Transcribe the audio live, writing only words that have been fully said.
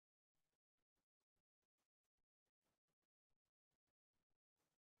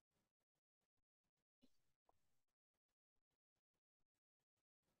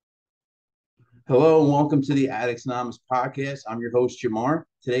Hello and welcome to the Addicts Anonymous podcast. I'm your host, Jamar.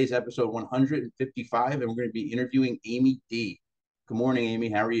 Today's episode 155, and we're going to be interviewing Amy D. Good morning, Amy.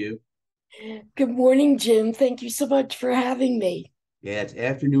 How are you? Good morning, Jim. Thank you so much for having me. Yeah, it's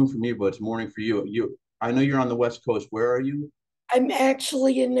afternoon for me, but it's morning for you. I know you're on the West Coast. Where are you? I'm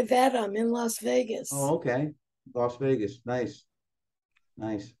actually in Nevada. I'm in Las Oh, Vegas. okay. Las Vegas. Nice.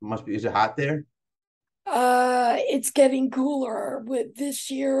 Nice. Must be. Is it hot there? It's getting cooler with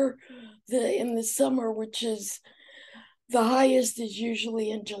this year, the in the summer, which is the highest is usually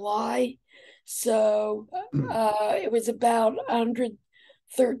in July. So it was about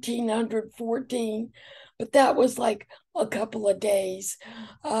 113, 114, but that was like a couple of days.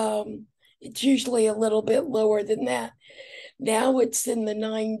 It's usually a little bit lower than that. Now it's in the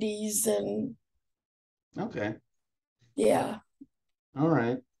 90s and Okay. yeah. All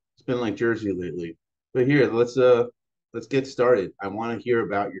right. It's been like Jersey lately. But here, let's get started. I want to hear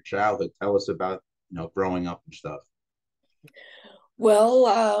about your childhood. Tell us about, growing up and stuff.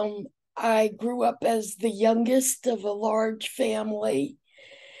 Well, I grew up as the youngest of a large family,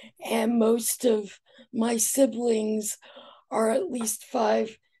 and most of my siblings are at least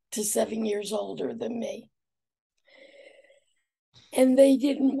 5 to 7 years older than me. And they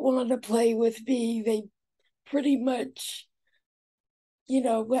didn't want to play with me. They pretty much,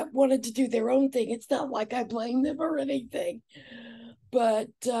 wanted to do their own thing. It's not like I blame them or anything. But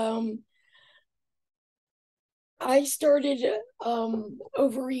I started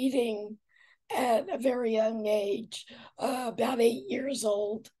overeating at a very young age, about 8 years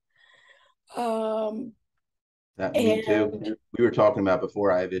old. Um, That me too. and We were talking about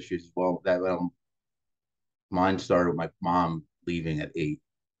before I have issues as well. That mine started with my mom leaving at 8,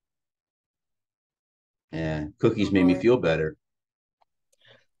 and cookies made me feel better.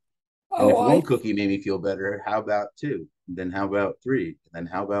 And oh, if I one cookie made me feel better, how about two? And then how about three? And then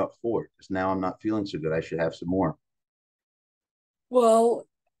how about four? Because now I'm not feeling so good. I should have some more. well,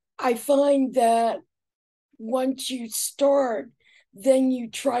 I find that once you start, then you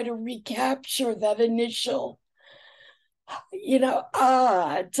try to recapture that initial, type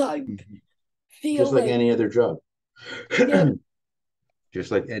Mhm. Just like feeling. any other drug. Yeah, Just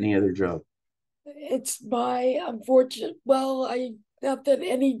like any other drug. it's my unfortunate. Well, I not that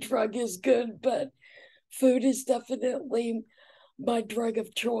any drug is good, but food is definitely my drug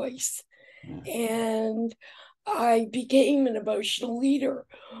of choice. Yeah. And I became an emotional leader,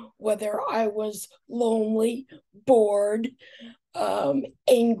 whether I was lonely, bored,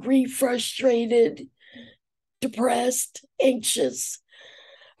 angry, frustrated, depressed, anxious,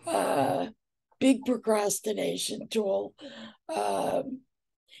 uh, big procrastination tool. Um,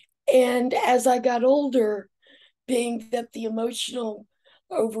 and as I got older, being that the emotional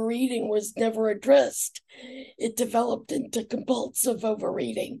overeating was never addressed, it developed into compulsive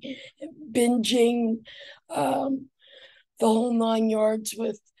overeating, binging, um, the whole 9 yards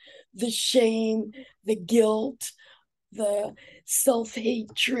with the shame, the guilt, the self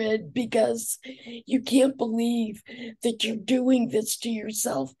hatred, because you can't believe that you're doing this to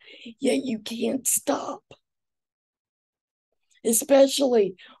yourself, yet you can't stop,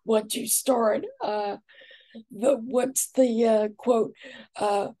 especially once you start. What's the quote?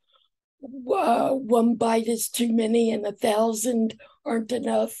 Uh, One bite is too many, and 1,000 aren't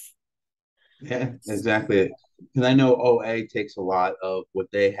enough. Yeah, exactly. Because I know OA takes a lot of what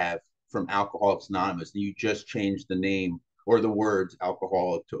they have from Alcoholics Anonymous, and you just changed the name or the words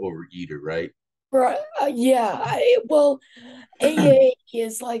alcoholic to overeater, right? Right? Yeah. Well, AA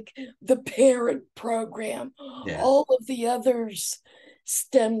is like the parent program. Yeah. All of the others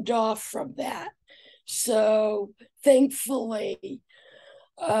stemmed off from that. So thankfully,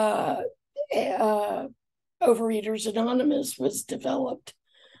 uh, uh, Overeaters Anonymous was developed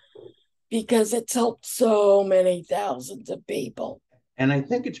because it's helped so many thousands of people. And I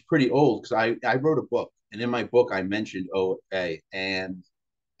think it's pretty old because I wrote a book, and in my book I mentioned OA, and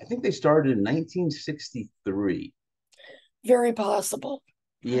I think they started in 1963. Very possible.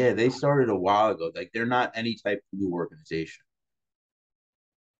 Yeah, they started a while ago. Like they're not any type of new organization.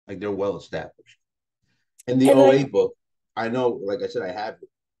 Like they're well established. And the And OA book, I know, like I said, I have it.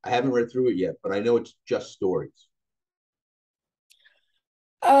 I haven't read through it yet, but I know it's just stories.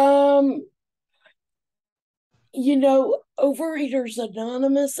 um, Overeaters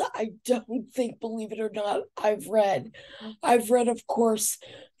Anonymous, I don't think, believe it or not, I've read. I've read, of course,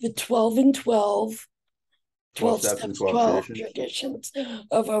 the 12 and 12, 12 12 steps and steps, 12 12 traditions. traditions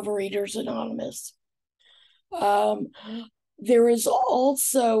of Overeaters Anonymous. Um, there is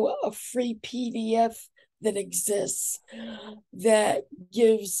also a free PDF that exists that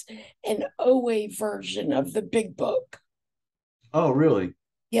gives an OA version of the big book. Oh, really?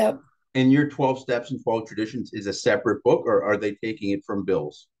 Yep. And your 12 steps and 12 traditions is a separate book, or are they taking it from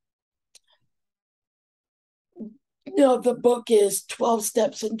Bill's? No, the book is 12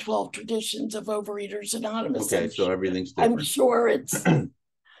 Steps and 12 Traditions of Overeaters Anonymous. Okay, so everything's I'm different. sure it's,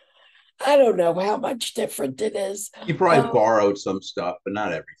 I don't know how much different it is. You probably Um, borrowed some stuff, but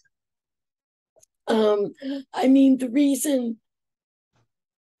not everything. um, I mean, the reason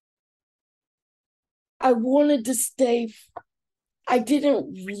I wanted to stay, I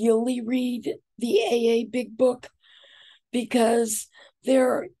didn't really read the AA Big Book because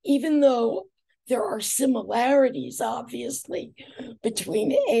even though there are similarities, obviously,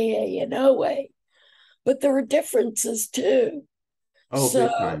 between AA and OA, but there are differences too. Oh, So,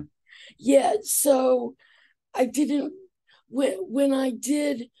 big time. yeah, so I didn't, when I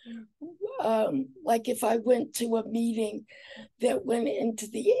did, like if I went to a meeting that went into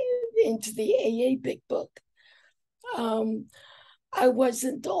the AA Big Book, um, I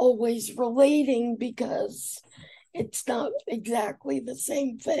wasn't always relating because it's not exactly the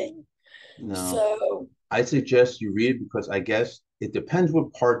same thing. No, So, I suggest you read it because I guess it depends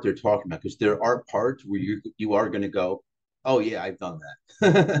what part they're talking about. Because there are parts where you are going to go, oh yeah, I've done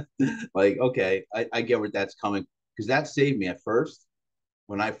that. Like, okay, I get where that's coming because that saved me at first.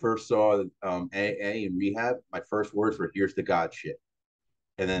 When I first saw AA and rehab, my first words were "Here's the God shit,"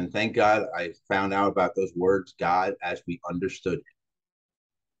 and then thank God I found out about those words, God, as we understood it.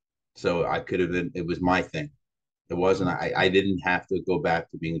 So I could have been. It was my thing. It wasn't. I didn't have to go back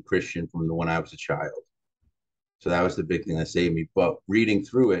to being a Christian from when I was a child. So that was the big thing that saved me. But reading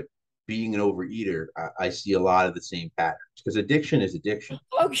through it, being an overeater, I see a lot of the same patterns because addiction is addiction.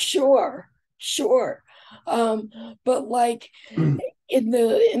 oh, sure, sure. Um, but like in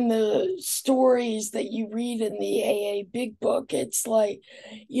the stories that you read in the AA Big Book, it's like,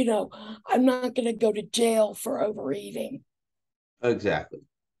 you know, I'm not going to go to jail for overeating. Exactly.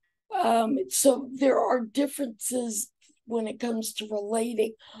 So there are differences when it comes to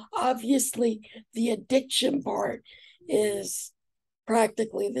relating. Obviously, the addiction part is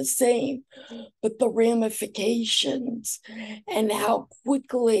practically the same, but the ramifications and how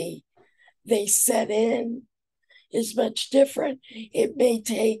quickly they set in is much different. It may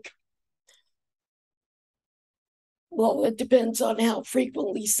take, well, it depends on how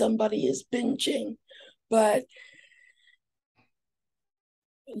frequently somebody is binging, but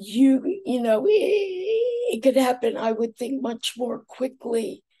it could happen, I would think, much more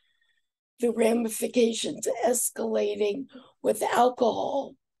quickly, the ramifications escalating with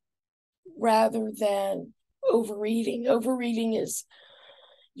alcohol rather than overeating. Overeating is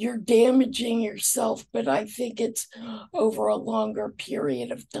you're damaging yourself, but I think it's over a longer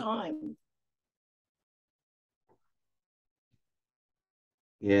period of time.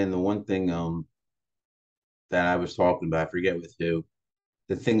 Yeah, and the one thing that I was talking about, I forget with who,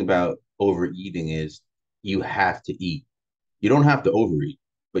 the thing about overeating is you have to eat. You don't have to overeat,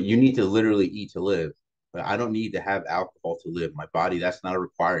 but you need to literally eat to live. But I don't need to have alcohol to live. My body, that's not a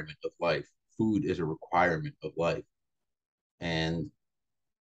requirement of life. Food is a requirement of life. And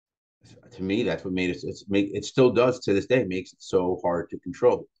to me, that's what made it. It still does to this day. Makes it so hard to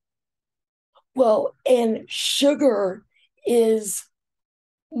control. Well, and sugar is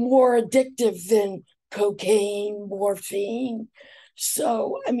more addictive than cocaine, morphine.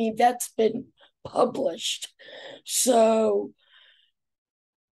 So, I mean, that's been published. So,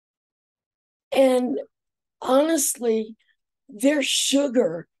 and honestly, there's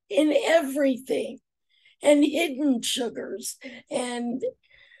sugar in everything and hidden sugars. And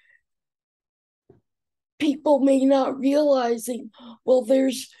people may not realizing, well,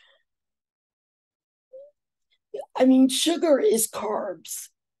 I mean, sugar is carbs,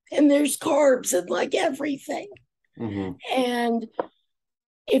 and there's carbs in like everything. Mm-hmm. And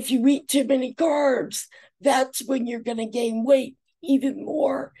if you eat too many carbs, that's when you're going to gain weight even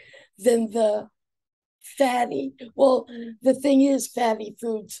more than the fatty. Well, the thing is, fatty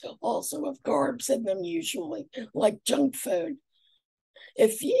foods also have carbs in them usually, like junk food.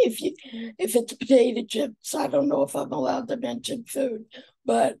 If it's potato chips, I don't know if I'm allowed to mention food,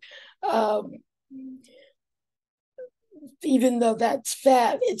 but um, even though that's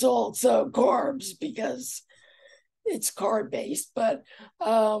fat, it's also carbs because it's carb based. But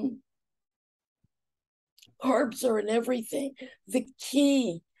carbs are in everything. The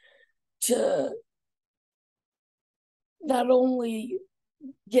key to not only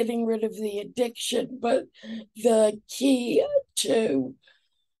getting rid of the addiction, but the key to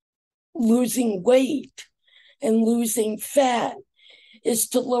losing weight and losing fat is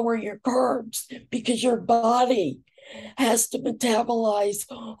to lower your carbs because your body has to metabolize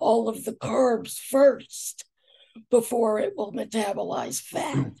all of the carbs first before it will metabolize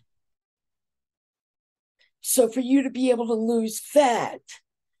fat. So for you to be able to lose fat,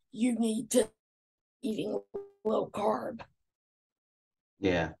 you need to eating low carb.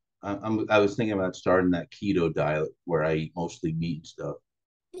 Yeah. I was thinking about starting that keto diet where I eat mostly meat and stuff.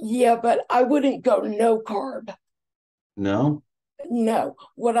 Yeah, but I wouldn't go no carb. No? No,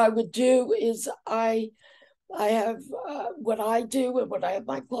 what I would do is I have what I do and what I have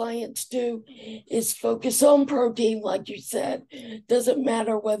my clients do is focus on protein, like you said. Doesn't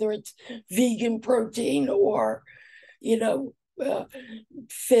matter whether it's vegan protein or, you know,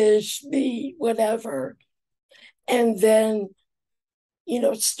 fish, meat, whatever. And then,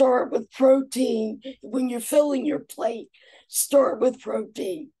 start with protein. When you're filling your plate, start with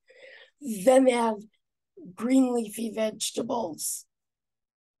protein. Then add green leafy vegetables.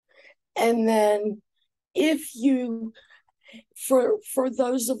 And then if you for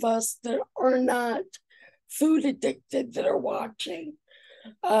those of us that are not food addicted that are watching,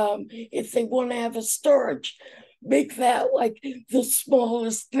 if they want to have a starch, make that like the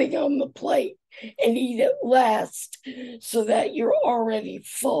smallest thing on the plate and eat it last so that you're already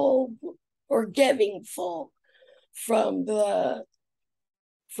full or getting full from the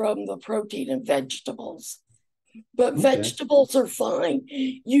protein and vegetables. But Okay. vegetables are fine.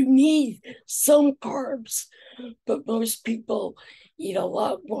 You need some carbs, but most people eat a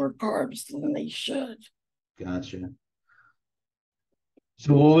lot more carbs than they should. Gotcha.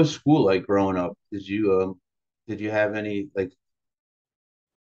 So what was school like growing up? Did you have any like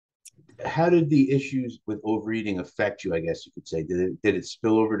how did the issues with overeating affect you, I guess you could say? Did it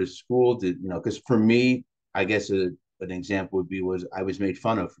spill over to school? Did you know, because for me, I guess an example would be was I was made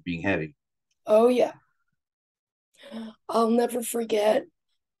fun of for being heavy. Oh, yeah. I'll never forget.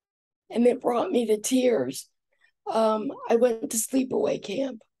 And it brought me to tears. I went to sleepaway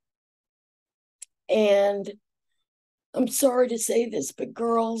camp. And I'm sorry to say this, but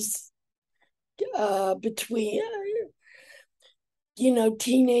girls between,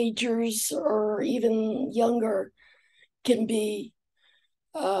 teenagers or even younger can be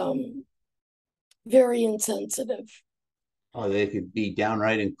um, very insensitive. Oh, they could be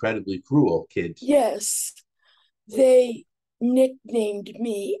downright incredibly cruel kids. Yes, they nicknamed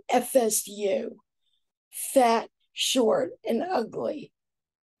me FSU, fat, short, and ugly,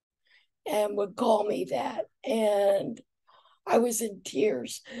 and would call me that. And I was in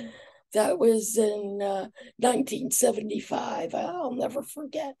tears. That was in 1975. I'll never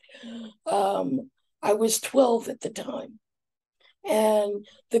forget. Um, I was 12 at the time, and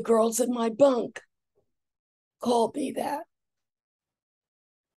the girls in my bunk called me that.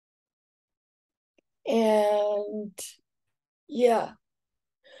 And yeah,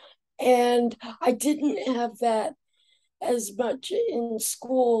 and I didn't have that as much in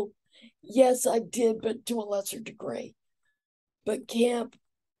school. Yes, I did, but to a lesser degree. But camp,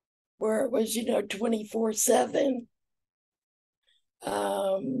 where it was, 24/7,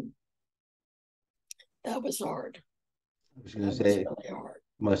 um, that was hard. I was going to That was say it really hard.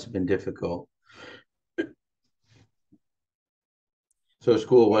 must have been difficult. So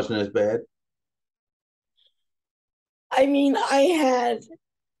school wasn't as bad. I mean,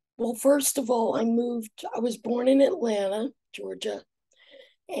 well, first of all, I was born in Atlanta, Georgia,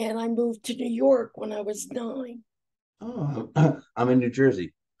 and I moved to New York when I was 9. Oh, I'm in New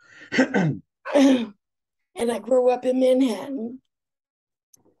Jersey. And I grew up in Manhattan.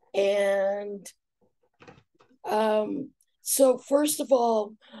 And so, first of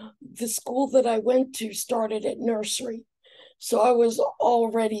all, the school that I went to started at nursery. So I was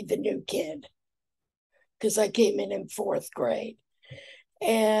already the new kid because I came in fourth grade.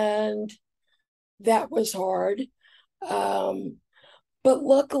 And that was hard. Um, but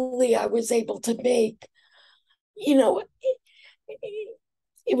luckily, I was able to make, you know,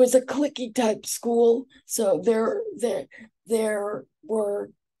 it was a clicky type school. So there were,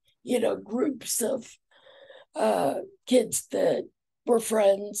 groups of kids that were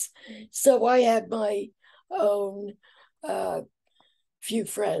friends. So I had my own uh, few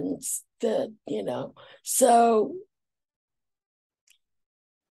friends that, so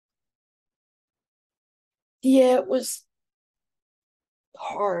yeah, it was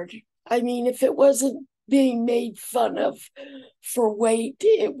hard. I mean, if it wasn't being made fun of for weight,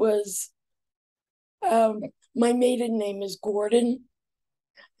 it was, um, my maiden name is Gordon,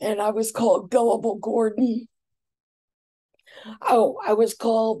 and I was called Gullible Gordon. Oh, I was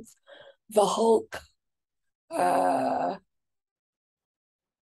called the Hulk. Uh,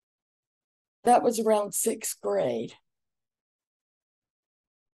 that was around sixth grade.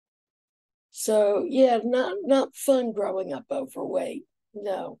 So yeah, not fun growing up overweight.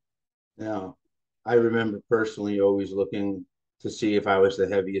 No. Now, I remember personally always looking to see if I was the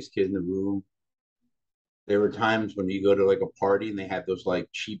heaviest kid in the room. There were times when you go to like a party and they have those like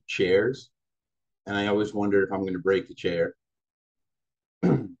cheap chairs, and I always wondered if I'm going to break the chair.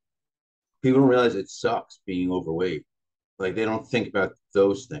 People don't realize it sucks being overweight. Like they don't think about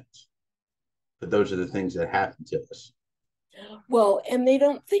those things, but those are the things that happen to us. Well, and they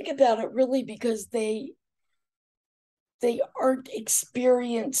don't think about it really because they aren't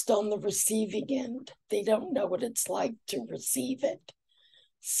experienced on the receiving end. They don't know what it's like to receive it.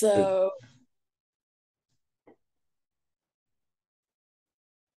 So,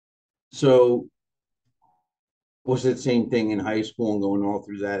 So was it the same thing in high school and going all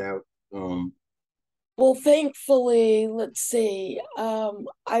through that out? Um, well, thankfully, let's see,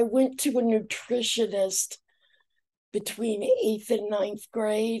 I went to a nutritionist between eighth and ninth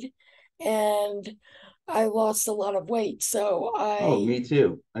grade, and I lost a lot of weight. So oh, I me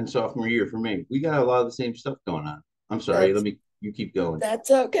too. And sophomore year for me, we got a lot of the same stuff going on. I'm sorry. that's You keep going. that's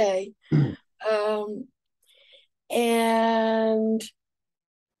okay. Um, and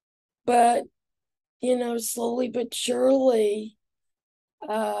but slowly but surely,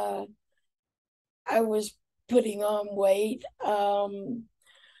 uh, I was putting on weight.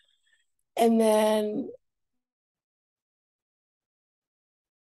 And then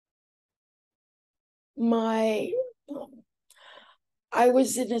my I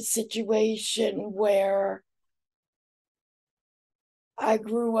was in a situation where I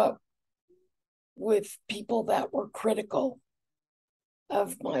grew up with people that were critical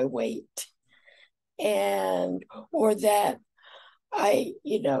of my weight, and or that I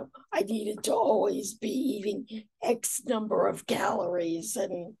needed to always be eating X number of calories.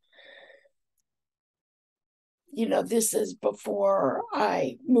 And, this is before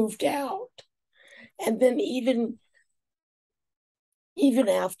I moved out. And then even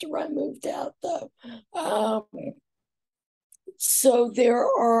after I moved out, though. So there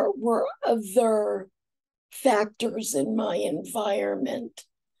were other factors in my environment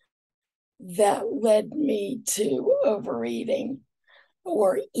that led me to overeating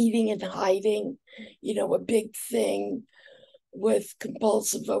or eating and hiding. A big thing with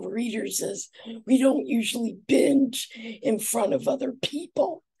compulsive overeaters is we don't usually binge in front of other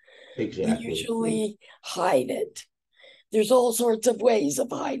people. We Exactly. usually hide it. There's all sorts of ways of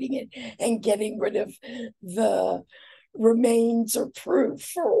hiding it and getting rid of the remains or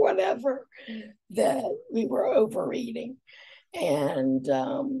proof or whatever that we were overeating. And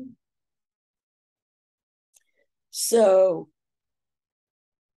so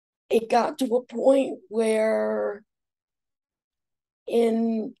it got to a point where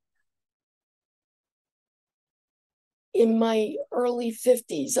in in my early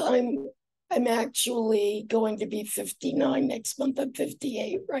 50s, I'm actually going to be 59 next month. I'm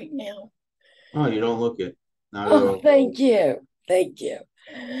 58 right now. Oh, you don't look it. Not at Oh, all. thank you. Thank you.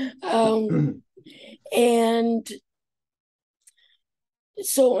 Um, and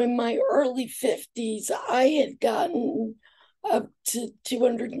so in my early 50s, I had gotten up to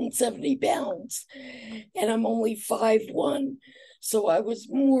 270 pounds, and I'm only 5'1". So I was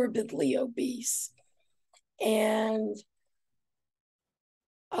morbidly obese. And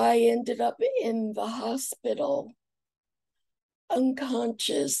I ended up in the hospital,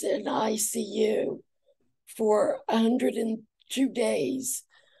 unconscious in ICU for 102 days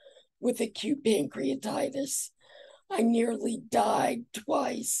with acute pancreatitis. I nearly died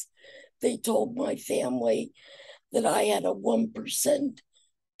twice. They told my family that I had a 1%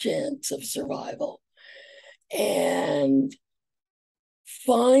 chance of survival. And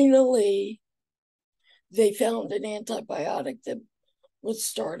finally, they found an antibiotic that was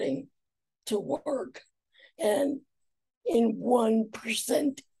starting to work. And in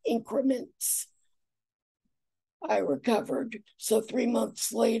 1% increments, I recovered. So 3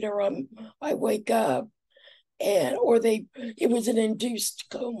 months later, I wake up, and or it was an induced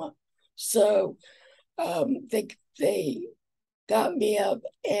coma. So they got me up,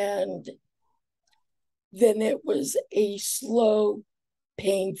 and then it was a slow,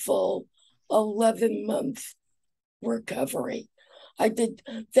 painful 11-month recovery. I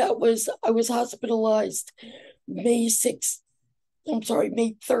was hospitalized May 6th, I'm sorry,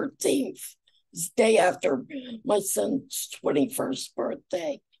 May 13th, day after my son's 21st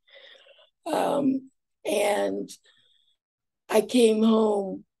birthday. And I came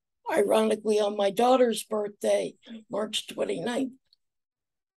home, ironically, on my daughter's birthday, March 29th,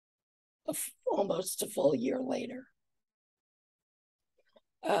 almost a full year later.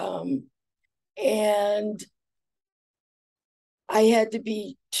 Um, and I had to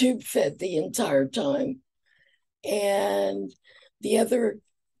be tube fed the entire time. And the other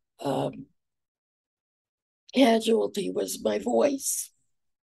um, casualty was my voice,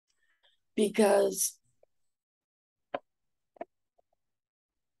 because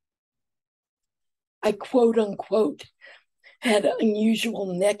I quote unquote had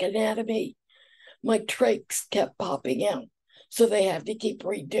unusual neck anatomy. My trachs kept popping out, so they had to keep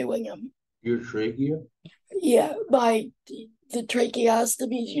redoing them. Your trachea? Yeah, the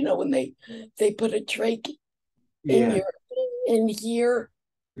tracheostomies, when they put a trach in Yeah, your in here,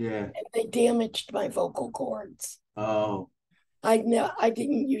 yeah. and they damaged my vocal cords. Oh, I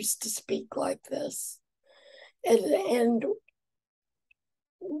didn't used to speak like this, and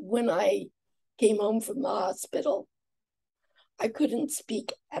when I came home from the hospital, I couldn't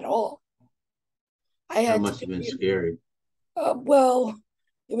speak at all. I that had to must have been scary. well,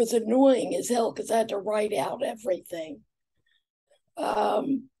 it was annoying as hell because I had to write out everything.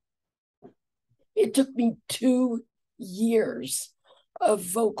 Um, it took me 2 years of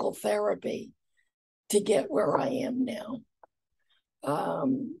vocal therapy to get where I am now.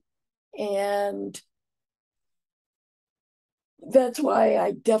 And that's why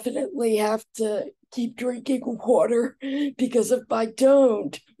I definitely have to keep drinking water because if I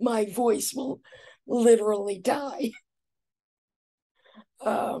don't, my voice will literally die.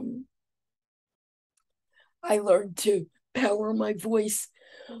 Um, I learned to power my voice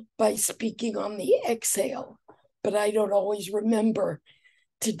by speaking on the exhale, but I don't always remember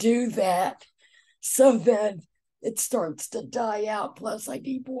to do that. So then it starts to die out. Plus, I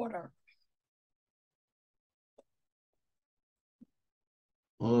need water.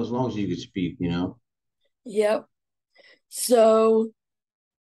 Well, as long as you could speak, you know. Yep. So,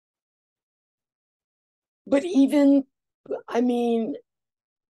 but even, I mean,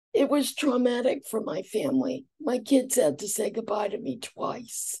 it was traumatic for my family. My kids had to say goodbye to me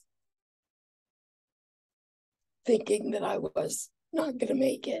twice, thinking that I was not going to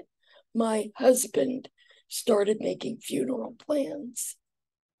make it. My husband started making funeral plans.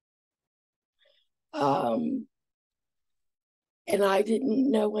 Um, and I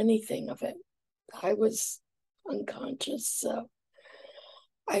didn't know anything of it. I was unconscious. So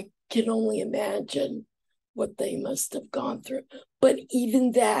I can only imagine what they must have gone through. But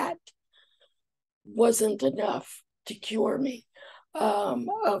even that wasn't enough to cure me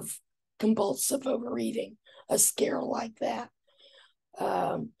of compulsive overeating, a scare like that.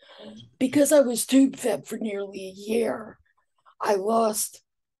 Um, because I was tube fed for nearly a year, I lost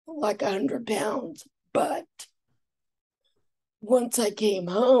like 100 pounds. But once I came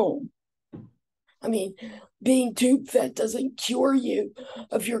home, I mean, being tube fed doesn't cure you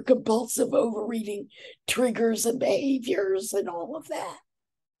of your compulsive overeating triggers and behaviors and all of that.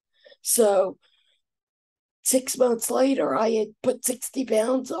 So 6 months later, I had put 60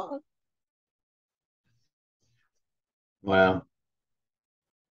 pounds on. Wow.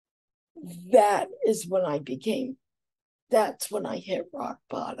 That is when that's when I hit rock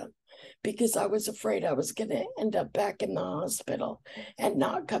bottom because I was afraid I was going to end up back in the hospital and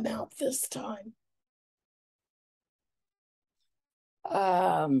not come out this time.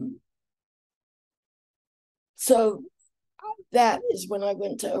 Um, so that is when I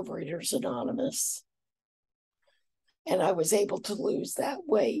went to Overeaters Anonymous and I was able to lose that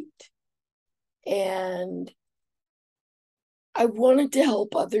weight. And I wanted to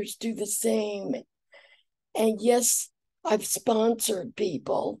help others do the same. And yes, I've sponsored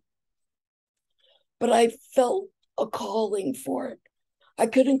people, but I felt a calling for it. I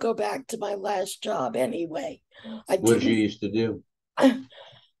couldn't go back to my last job anyway. I What did you didn't. used to do?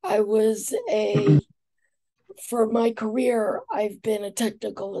 I was a, for my career, I've been a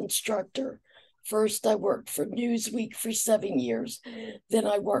technical instructor. First, I worked for Newsweek for 7 years. Then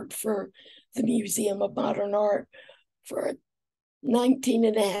I worked for the Museum of Modern Art for 19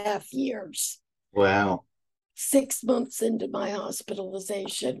 and a half years. Wow. 6 months into my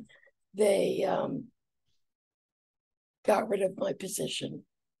hospitalization, they got rid of my position.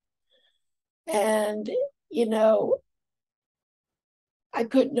 And, you know, I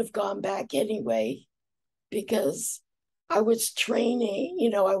couldn't have gone back anyway because I was training,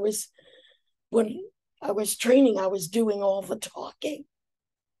 when I was training, I was doing all the talking.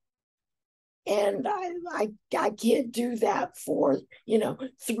 And I can't do that for,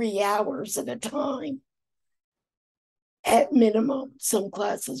 3 hours at a time. At minimum, some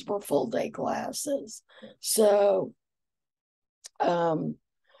classes were full day classes. So um,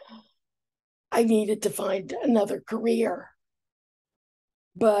 I needed to find another career.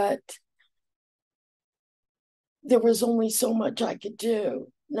 But there was only so much I could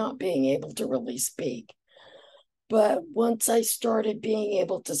do, not being able to really speak. But once I started being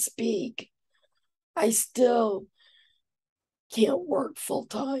able to speak, I still can't work full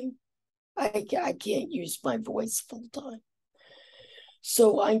time. I can't use my voice full time.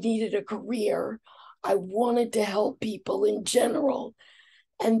 So I needed a career. I wanted to help people in general.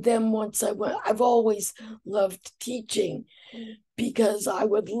 And then once I went, I've always loved teaching because I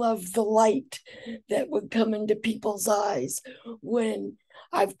would love the light that would come into people's eyes when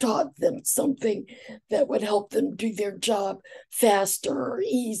I've taught them something that would help them do their job faster or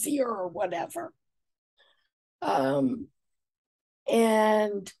easier or whatever. Um,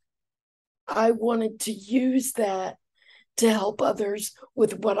 and I wanted to use that to help others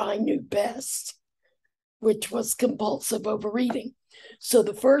with what I knew best, which was compulsive overeating. So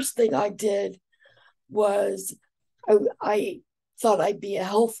the first thing I did was I thought I'd be a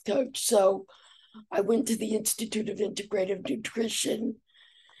health coach. So I went to the Institute of Integrative Nutrition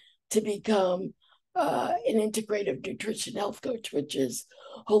to become an integrative nutrition health coach, which is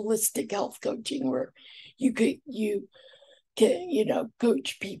holistic health coaching, where you can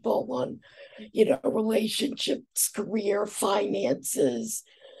coach people on relationships, career, finances,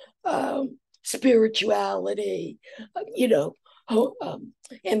 spirituality, home,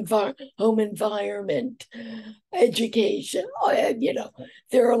 home environment, education.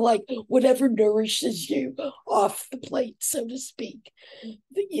 There are like whatever nourishes you off the plate, so to speak.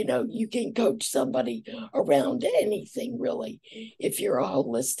 You can coach somebody around anything really if you're a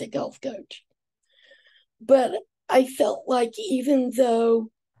holistic health coach. But I felt like even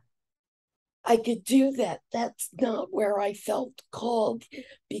though I could do that, that's not where I felt called,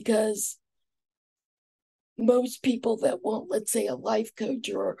 because most people that want, let's say, a life coach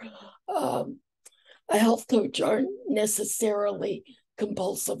or a health coach aren't necessarily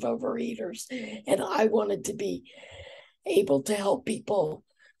compulsive overeaters. And I wanted to be able to help people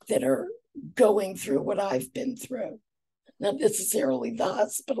that are going through what I've been through. Not necessarily the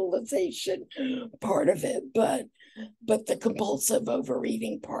hospitalization part of it, but the compulsive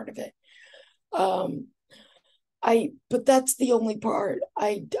overeating part of it. But that's the only part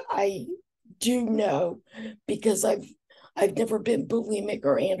I do know, because I've never been bulimic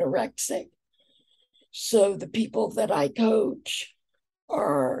or anorexic. So the people that I coach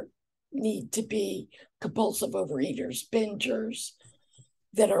need to be compulsive overeaters, bingers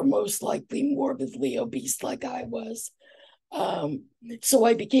that are most likely morbidly obese like I was. So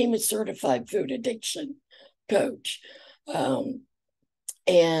I became a certified food addiction coach. And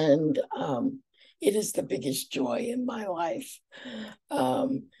it is the biggest joy in my life.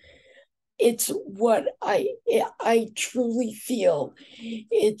 It's what I truly feel.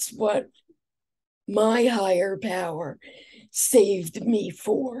 It's what my higher power saved me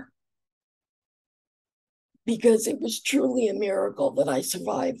for, because it was truly a miracle that I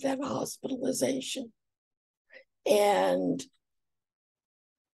survived that hospitalization. And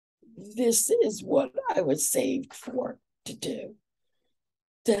this is what I was saved for, to do,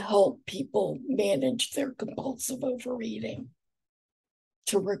 to help people manage their compulsive overeating,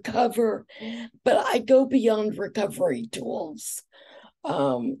 to recover. But I go beyond recovery tools.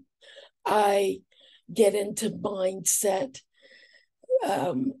 I get into mindset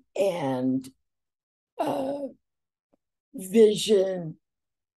and vision,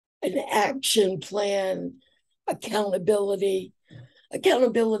 an action plan, accountability.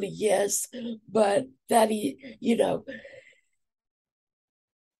 Accountability, yes, but that,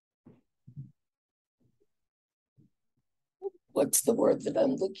 what's the word that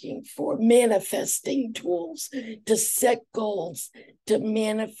I'm looking for? Manifesting tools, to set goals, to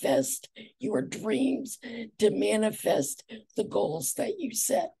manifest your dreams, to manifest the goals that you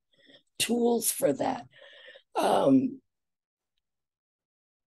set. Tools for that. I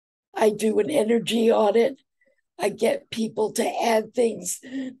do an energy audit. I get people to add things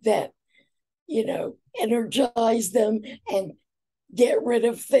that, energize them, and get rid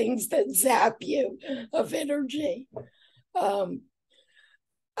of things that zap you of energy.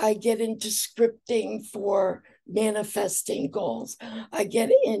 I get into scripting for manifesting goals. I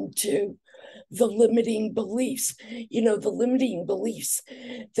get into the limiting beliefs, the limiting beliefs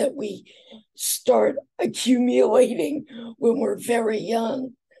that we start accumulating when we're very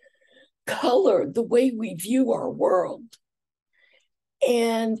young, color the way we view our world.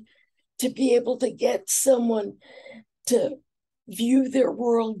 And to be able to get someone to view their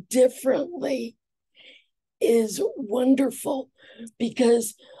world differently is wonderful,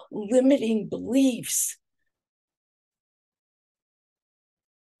 because limiting beliefs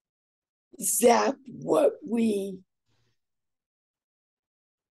zap what we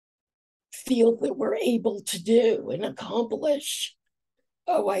feel that we're able to do and accomplish.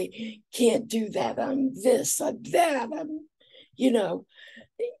 Oh, I can't do that. I'm this, I'm that.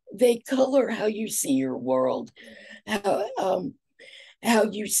 They color how you see your world, how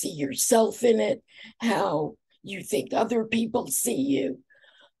you see yourself in it, how you think other people see you.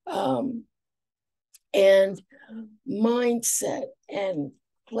 And mindset and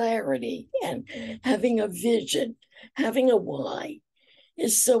clarity and having a vision, having a why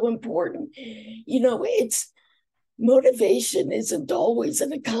is so important. It's motivation isn't always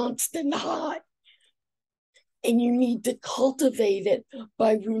in a constant high, and you need to cultivate it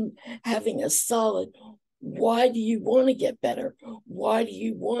by having a solid why do you want to get better? Why do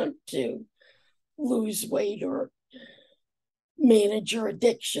you want to lose weight or manage your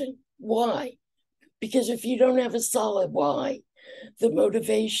addiction? Why? Because if you don't have a solid why, the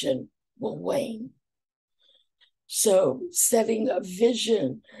motivation will wane. So, setting a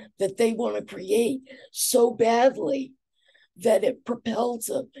vision that they want to create so badly that it propels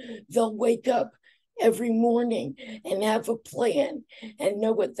them, they'll wake up every morning and have a plan and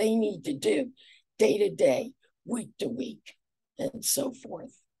know what they need to do day to day, week to week, and so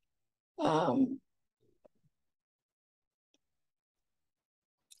forth. I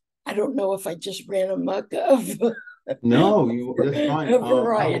don't know if I just ran amok of No, you that's fine. a How long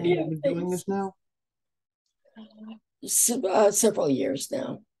variety have you of been doing things. this now? Several years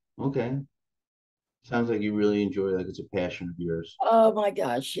now. Okay. Sounds like you really enjoy it, like it's a passion of yours. Oh my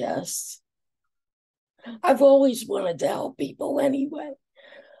gosh, yes. I've always wanted to help people anyway,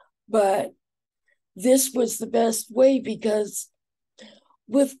 but this was the best way because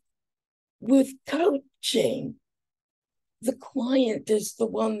with coaching, the client is the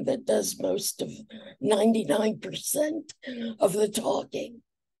one that does most of 99% of the talking.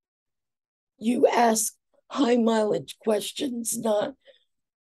 You ask high mileage questions, not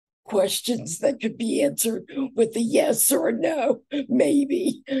questions that could be answered with a yes or a no,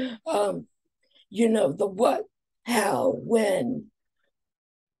 maybe. The what, how, when,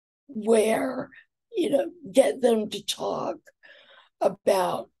 where, get them to talk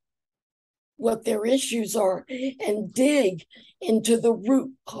about what their issues are and dig into the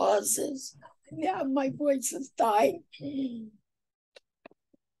root causes. Yeah, my voice is dying.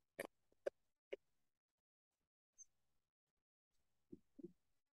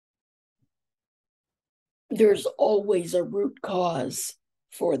 There's always a root cause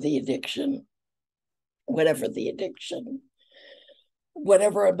for the addiction, whatever the addiction,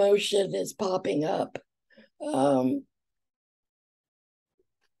 whatever emotion is popping up. Um,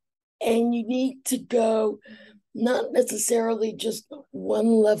 and you need to go not necessarily just one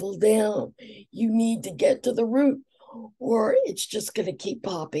level down. You need to get to the root, or it's just going to keep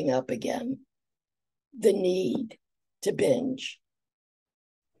popping up again. The need to binge.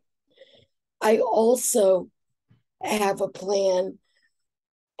 I also have a plan,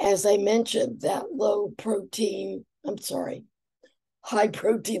 as I mentioned, that high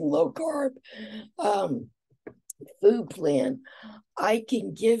protein, low carb food plan. I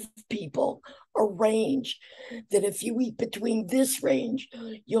can give people a range that if you eat between this range,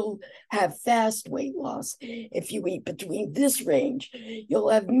 you'll have fast weight loss. If you eat between this range, you'll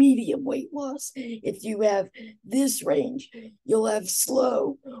have medium weight loss. If you have this range, you'll have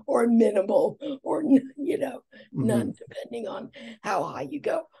slow or minimal or, none, depending on how high you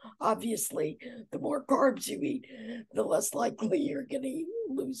go. Obviously, the more carbs you eat, the less likely you're going to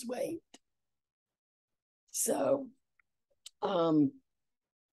lose weight. So,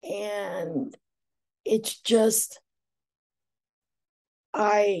 and it's just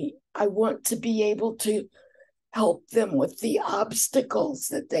I want to be able to help them with the obstacles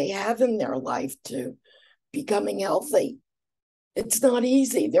that they have in their life to becoming healthy. It's not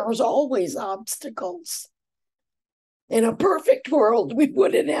easy. There's always obstacles. In a perfect world, we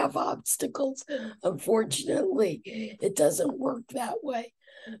wouldn't have obstacles. Unfortunately, it doesn't work that way.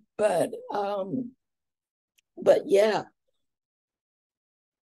 But yeah.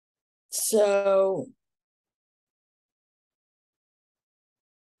 So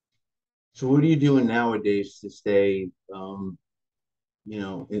So what are you doing nowadays to stay, in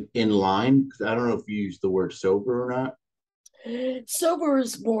line? Because I don't know if you use the word sober or not. sober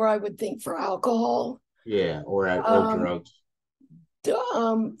is more, I would think, for alcohol. Yeah, or Um, drugs.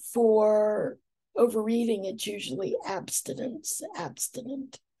 for overeating, it's usually abstinent.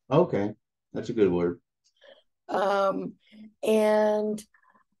 Okay, that's a good word. And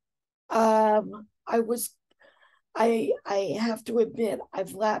I was I have to admit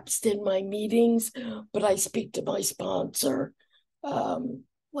I've lapsed in my meetings, but I speak to my sponsor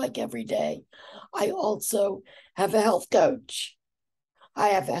like every day. I also have a health coach. I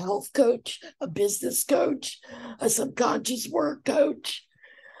have a health coach, a business coach, a subconscious work coach.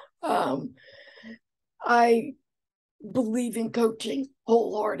 Um, I believe in coaching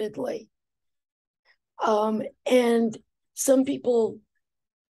wholeheartedly. And some people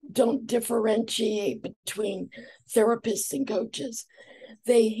don't differentiate between therapists and coaches.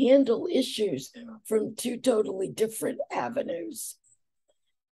 They handle issues from two totally different avenues.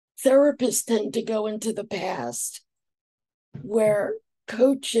 therapists tend to go into the past, where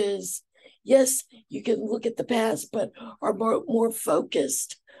coaches, yes, you can look at the past, but are more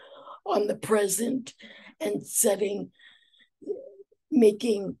focused on the present and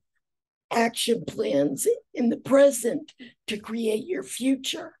making action plans in the present to create your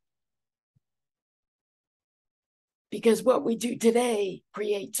future. Because what we do today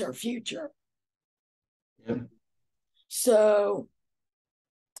creates our future. Yep. So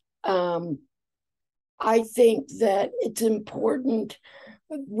I think that it's important,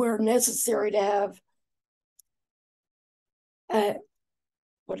 where necessary, to have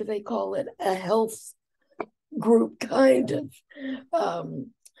what do they call it? A health group, kind of.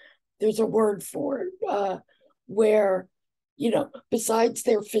 There's a word for it, where, besides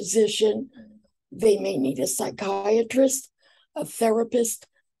their physician, they may need a psychiatrist, a therapist,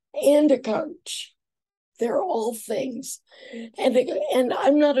 and a coach. They're all things. And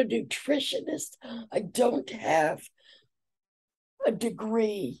I'm not a nutritionist. I don't have a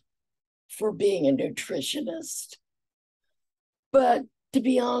degree for being a nutritionist. But to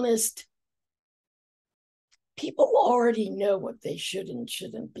be honest, people already know what they should and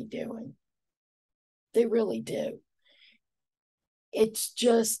shouldn't be doing. They really do. It's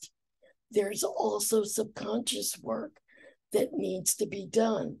just there's also subconscious work that needs to be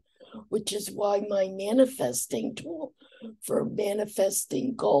done, which is why my manifesting tool for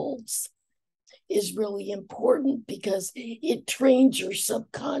manifesting goals is really important, because it trains your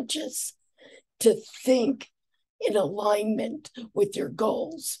subconscious to think in alignment with your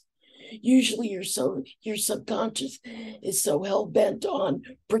goals. Usually your subconscious is so hell-bent on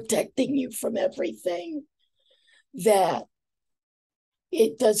protecting you from everything that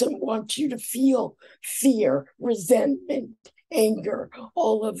it doesn't want you to feel fear, resentment, anger,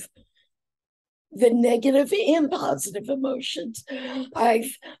 all of the negative and positive emotions.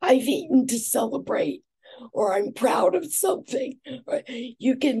 I've eaten to celebrate, or I'm proud of something.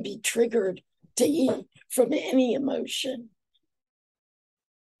 You can be triggered to eat from any emotion.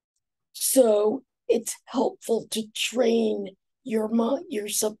 So it's helpful to train your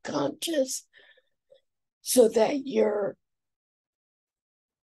subconscious, so that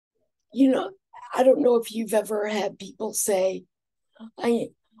I don't know if you've ever had people say, I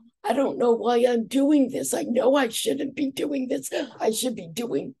don't know why I'm doing this. I know I shouldn't be doing this. I should be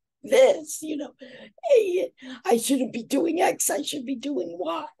doing this, I shouldn't be doing X, I should be doing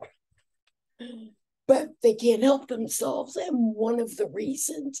Y. But they can't help themselves. And one of the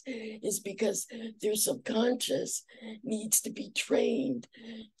reasons is because their subconscious needs to be trained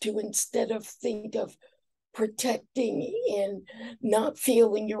to, instead of think of protecting and not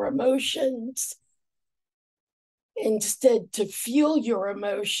feeling your emotions, instead to feel your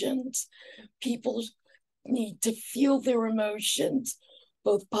emotions. People need to feel their emotions,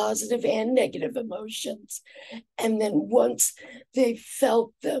 both positive and negative emotions. And then once they've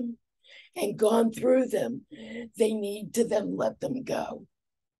felt them and gone through them, they need to then let them go.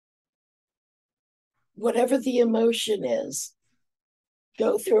 Whatever the emotion is,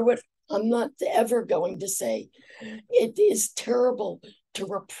 go through it. I'm not ever going to say it is terrible to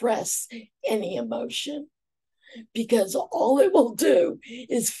repress any emotion, because all it will do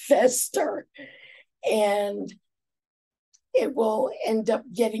is fester, and it will end up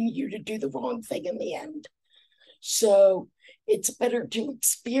getting you to do the wrong thing in the end. So it's better to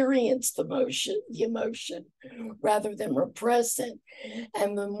experience the emotion rather than repress it.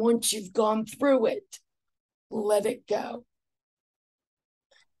 And then once you've gone through it, let it go.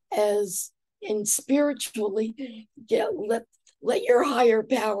 As in spiritually, let your higher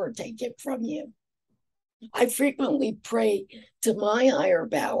power take it from you. I frequently pray to my higher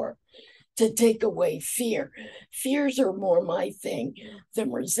power to take away fear. Fears are more my thing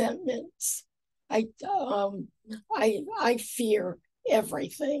than resentments. I fear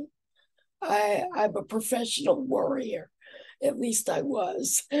everything. I'm a professional worrier. At least I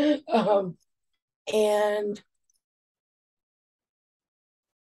was. And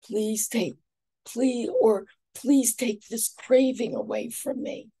please take this craving away from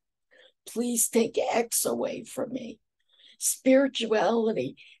me. Please take X away from me.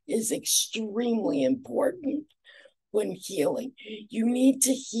 Spirituality is extremely important when healing. You need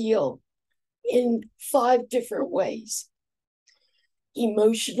to heal in 5 different ways: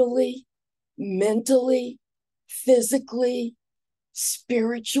 emotionally, mentally, physically,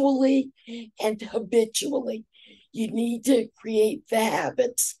 spiritually, and habitually. You need to create the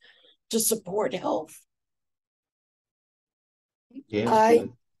habits to support health. Yeah, I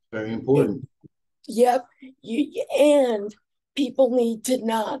very important. Yep. And people need to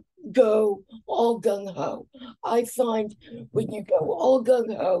not go all gung ho. I find when you go all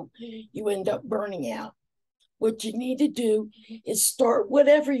gung ho, you end up burning out. What you need to do is start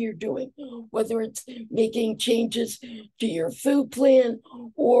whatever you're doing, whether it's making changes to your food plan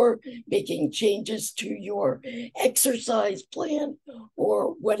or making changes to your exercise plan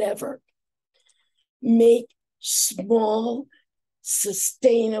or whatever. Make small,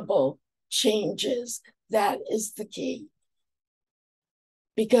 sustainable changes. That is the key.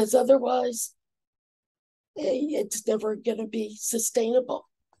 Because otherwise, it's never going to be sustainable.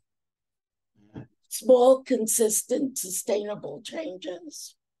 Small, consistent, sustainable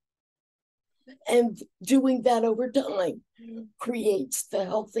changes. And doing that over time creates the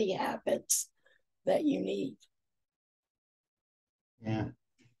healthy habits that you need. Yeah.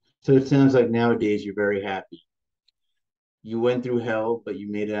 So it sounds like nowadays you're very happy. You went through hell, but you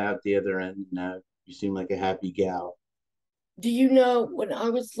made it out the other end. Now you seem like a happy gal. Do you know when I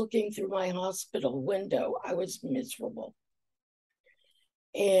was looking through my hospital window, I was miserable.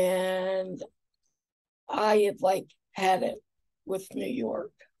 And I had had it with New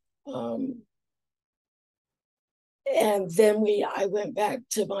York. Um, and then I went back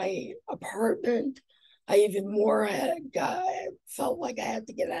to my apartment. I even more felt like I had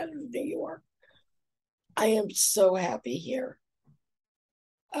to get out of New York. I am so happy here.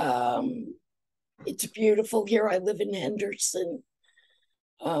 Um, it's beautiful here. I live in Henderson,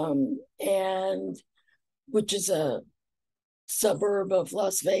 and which is a suburb of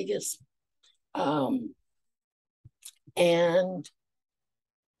Las Vegas. Um, and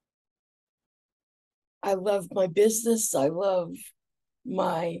I love my business. I love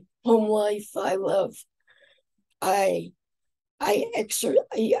my home life. I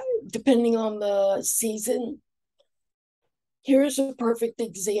depending on the season. Here's a perfect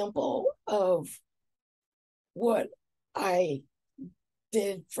example of what I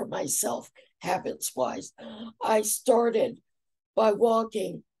did for myself habits wise. I started by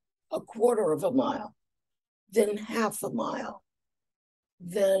walking a quarter of a mile, then half a mile,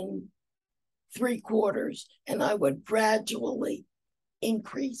 then three quarters, and I would gradually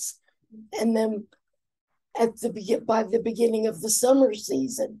increase. And then by the beginning of the summer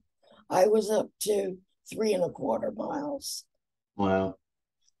season, I was up to 3.25 miles. Wow.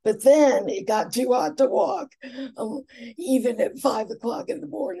 But then it got too hot to walk, even at 5 o'clock in the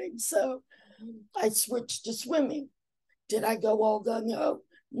morning. So I switched to swimming. Did I go all gung ho?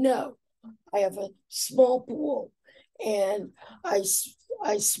 No. I have a small pool, and I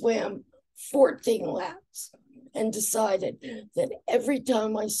swam 14 laps and decided that every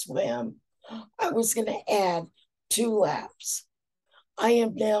time I swam, I was going to add 2 laps. I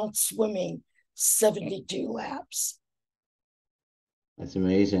am now swimming 72 laps. That's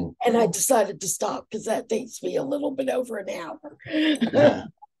amazing. And I decided to stop because that takes me a little bit over an hour. Yeah.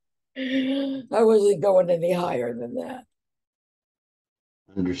 I wasn't going any higher than that.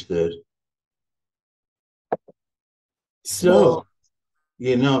 Understood. Small, So,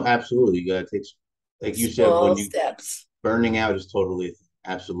 yeah, no, absolutely. You gotta take, like you said, small when you steps. burning out is totally,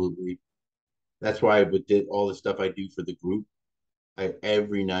 absolutely. That's why with all the stuff I do for the group, I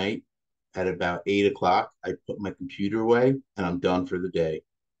every night at about 8 o'clock, I put my computer away and I'm done for the day.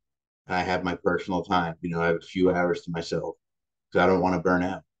 I have my personal time. I have a few hours to myself because I don't want to burn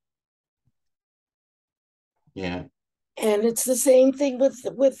out. Yeah. And it's the same thing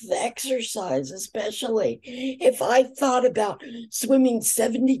with exercise, especially if I thought about swimming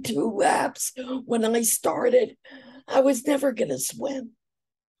 72 laps when I started, I was never going to swim.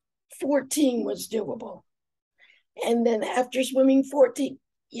 14 was doable. And then after swimming 14,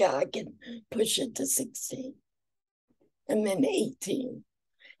 yeah, I can push it to 16 and then 18.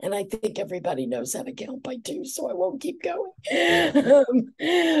 And I think everybody knows how to count by two, so I won't keep going.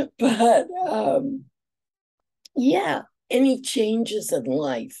 Yeah. But yeah, any changes in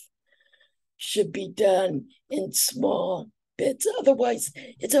life should be done in small bits. Otherwise,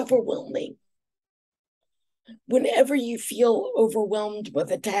 it's overwhelming. Whenever you feel overwhelmed with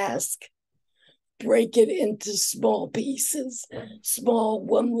a task, break it into small pieces, small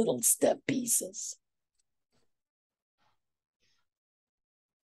one little step pieces.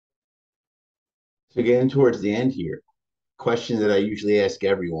 So getting towards the end here, question that I usually ask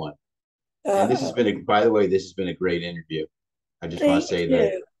everyone, and this has Uh, been by the way, this has been a great interview. I just want to Thank say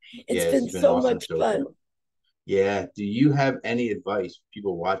that, you. It's yeah, this been has been so awesome much so fun. far. Yeah. Do you have any advice for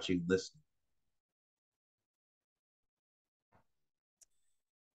people watching, listening?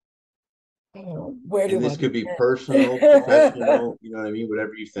 Where And do this I could be begin? personal, professional, you know what I mean?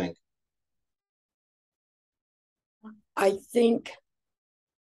 Whatever you think. I think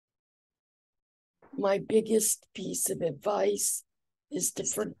my biggest piece of advice is to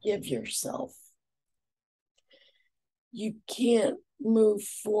forgive yourself. You can't move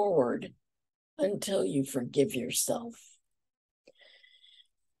forward until you forgive yourself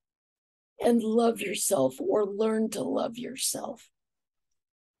and love yourself, or learn to love yourself.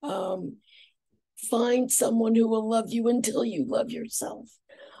 Find someone who will love you until you love yourself.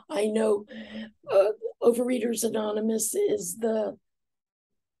 I know Overeaters Anonymous is the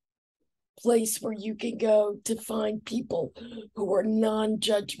place where you can go to find people who are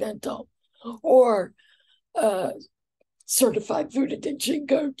non-judgmental, or certified food addiction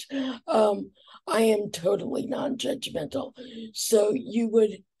coach. I am totally non-judgmental. So you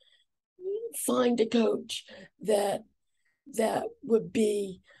would find a coach that would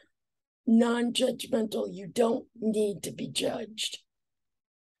be non-judgmental. You don't need to be judged.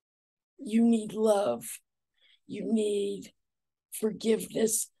 You need love. You need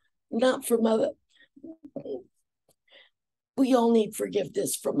forgiveness, not from other. We all need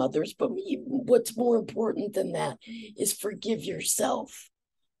forgiveness from others, but what's more important than that is forgive yourself.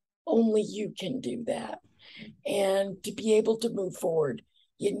 Only you can do that. And to be able to move forward,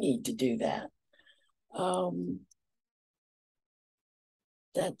 you need to do that.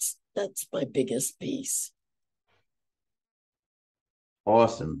 That's my biggest piece.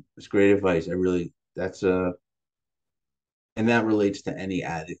 Awesome. That's great advice. That's and that relates to any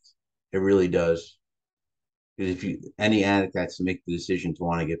addict. It really does. Because if any addict has to make the decision to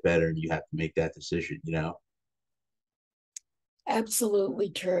want to get better, and you have to make that decision, you know? Absolutely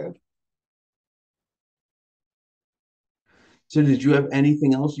true. So did you have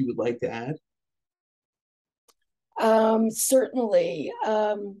anything else you would like to add? Certainly.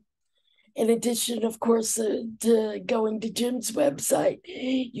 In addition, of course, to going to Jim's website,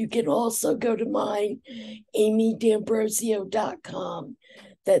 you can also go to mine, amydambrosio.com.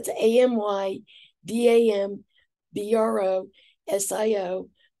 That's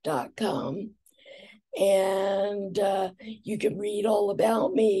AMYDAMBROSIO.com. And you can read all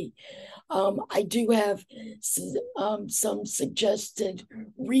about me. I do have some suggested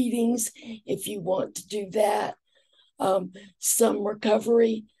readings if you want to do that. Some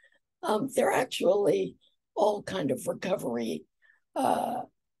recovery. They're actually all kind of recovery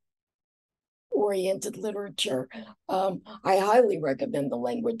oriented literature. I highly recommend The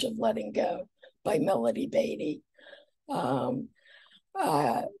Language of Letting Go by Melody Beatty. The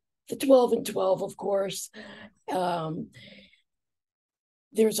 12 and 12, of course.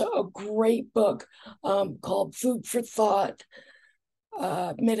 There's a great book called Food for Thought,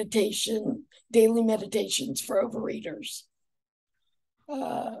 Daily Meditations for Overeaters.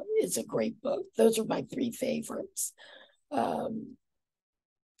 It's a great book. Those are my three favorites. But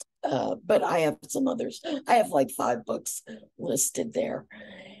I have some others. I have like 5 books listed there.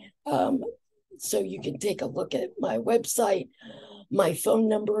 So you can take a look at my website. My phone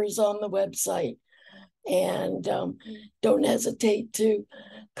number is on the website. And don't hesitate to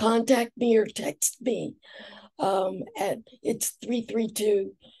contact me or text me. It's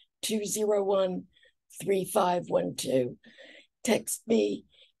 332-201-3512. Text me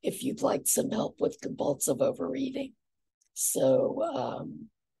if you'd like some help with compulsive overeating. So,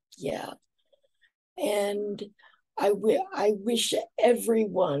 yeah. And I wish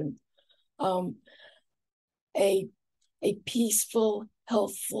everyone a peaceful,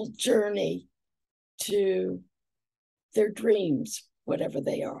 healthful journey to their dreams, whatever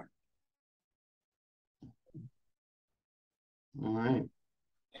they are. All right.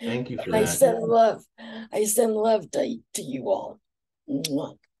 Thank you for I that. send love. I send love to you all.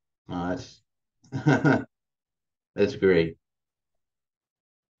 Mwah. Oh, that's great.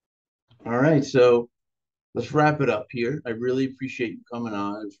 All right, so let's wrap it up here. I really appreciate you coming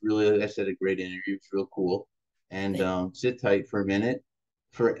on. It was really, like I said, a great interview. It's real cool. And sit tight for a minute.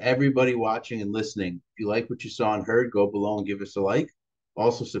 For everybody watching and listening, if you like what you saw and heard, go below and give us a like.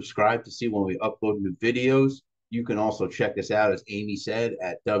 Also, subscribe to see when we upload new videos. You can also check us out, as Amy said,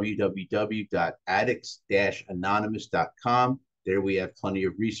 at www.addicts-anonymous.com. There we have plenty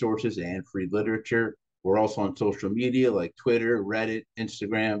of resources and free literature. We're also on social media like Twitter, Reddit,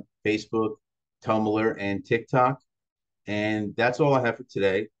 Instagram, Facebook, Tumblr, and TikTok. And that's all I have for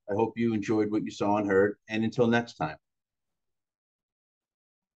today. I hope you enjoyed what you saw and heard. And until next time.